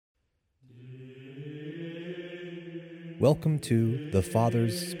Welcome to The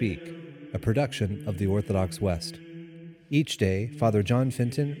Fathers Speak, a production of the Orthodox West. Each day, Father John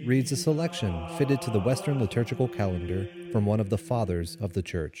Fenton reads a selection fitted to the Western liturgical calendar from one of the Fathers of the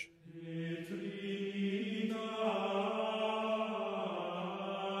Church.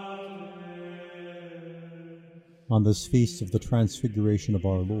 On this feast of the Transfiguration of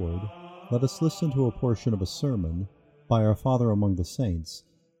our Lord, let us listen to a portion of a sermon by our Father among the Saints,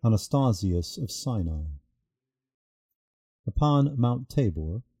 Anastasius of Sinai. Upon Mount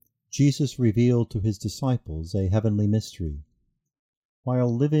Tabor, Jesus revealed to his disciples a heavenly mystery.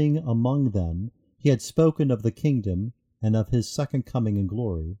 While living among them, he had spoken of the kingdom and of his second coming in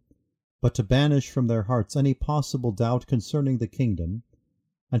glory, but to banish from their hearts any possible doubt concerning the kingdom,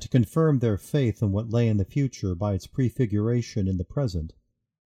 and to confirm their faith in what lay in the future by its prefiguration in the present,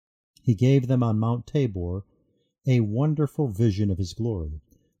 he gave them on Mount Tabor a wonderful vision of his glory,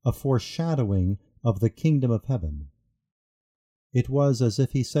 a foreshadowing of the kingdom of heaven. It was as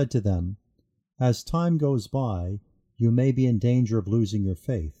if he said to them, "As time goes by, you may be in danger of losing your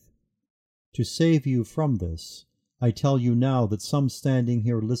faith. To save you from this, I tell you now that some standing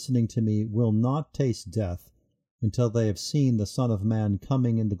here listening to me will not taste death until they have seen the Son of Man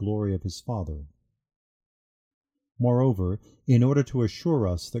coming in the glory of his Father." Moreover, in order to assure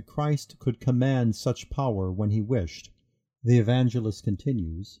us that Christ could command such power when he wished, the evangelist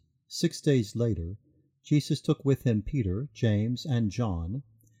continues, 6 days later, Jesus took with him Peter, James, and John,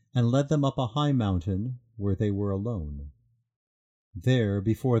 and led them up a high mountain where they were alone. There,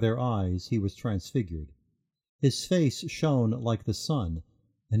 before their eyes, he was transfigured. His face shone like the sun,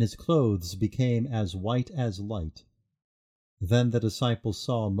 and his clothes became as white as light. Then the disciples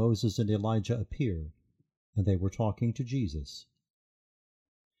saw Moses and Elijah appear, and they were talking to Jesus.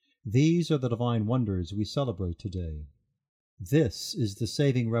 These are the divine wonders we celebrate today. This is the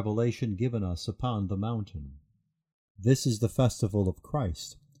saving revelation given us upon the mountain. This is the festival of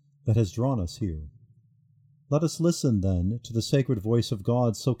Christ that has drawn us here. Let us listen, then, to the sacred voice of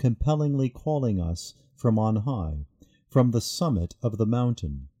God so compellingly calling us from on high, from the summit of the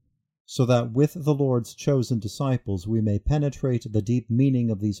mountain, so that with the Lord's chosen disciples we may penetrate the deep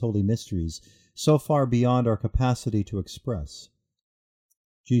meaning of these holy mysteries so far beyond our capacity to express.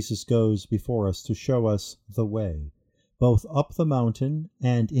 Jesus goes before us to show us the way, both up the mountain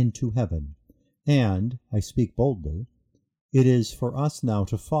and into heaven, and, I speak boldly, it is for us now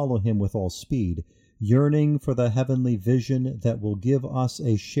to follow him with all speed, yearning for the heavenly vision that will give us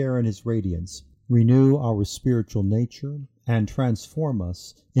a share in his radiance, renew our spiritual nature, and transform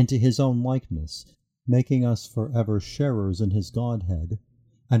us into his own likeness, making us forever sharers in his Godhead,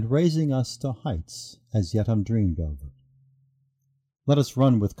 and raising us to heights as yet undreamed of. Let us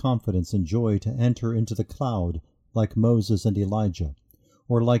run with confidence and joy to enter into the cloud like Moses and Elijah,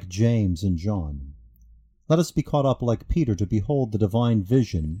 or like James and John. Let us be caught up like Peter to behold the divine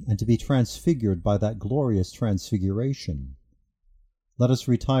vision and to be transfigured by that glorious transfiguration. Let us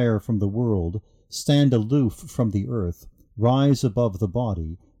retire from the world, stand aloof from the earth, rise above the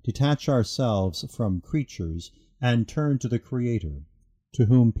body, detach ourselves from creatures, and turn to the Creator, to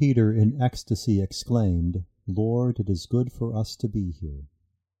whom Peter in ecstasy exclaimed, "Lord, it is good for us to be here."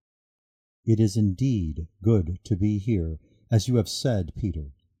 It is indeed good to be here, as you have said,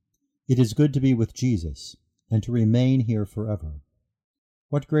 Peter. It is good to be with Jesus, and to remain here forever.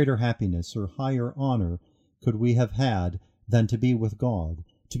 What greater happiness or higher honor could we have had than to be with God,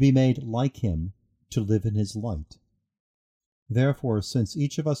 to be made like him, to live in his light? Therefore, since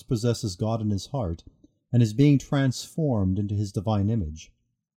each of us possesses God in his heart, and is being transformed into his divine image,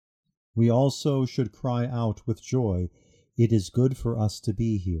 we also should cry out with joy, "It is good for us to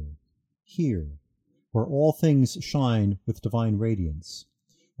be here." Here, where all things shine with divine radiance,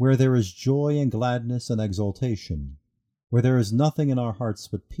 where there is joy and gladness and exultation, where there is nothing in our hearts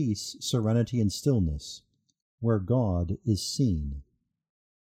but peace, serenity, and stillness, where God is seen.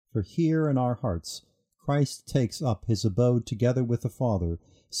 For here in our hearts Christ takes up his abode together with the Father,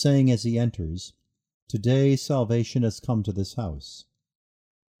 saying as he enters, "Today salvation has come to this house."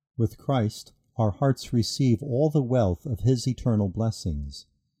 With Christ our hearts receive all the wealth of his eternal blessings,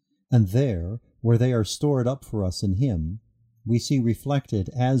 and there, where they are stored up for us in him, we see reflected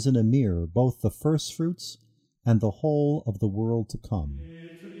as in a mirror both the first fruits and the whole of the world to come.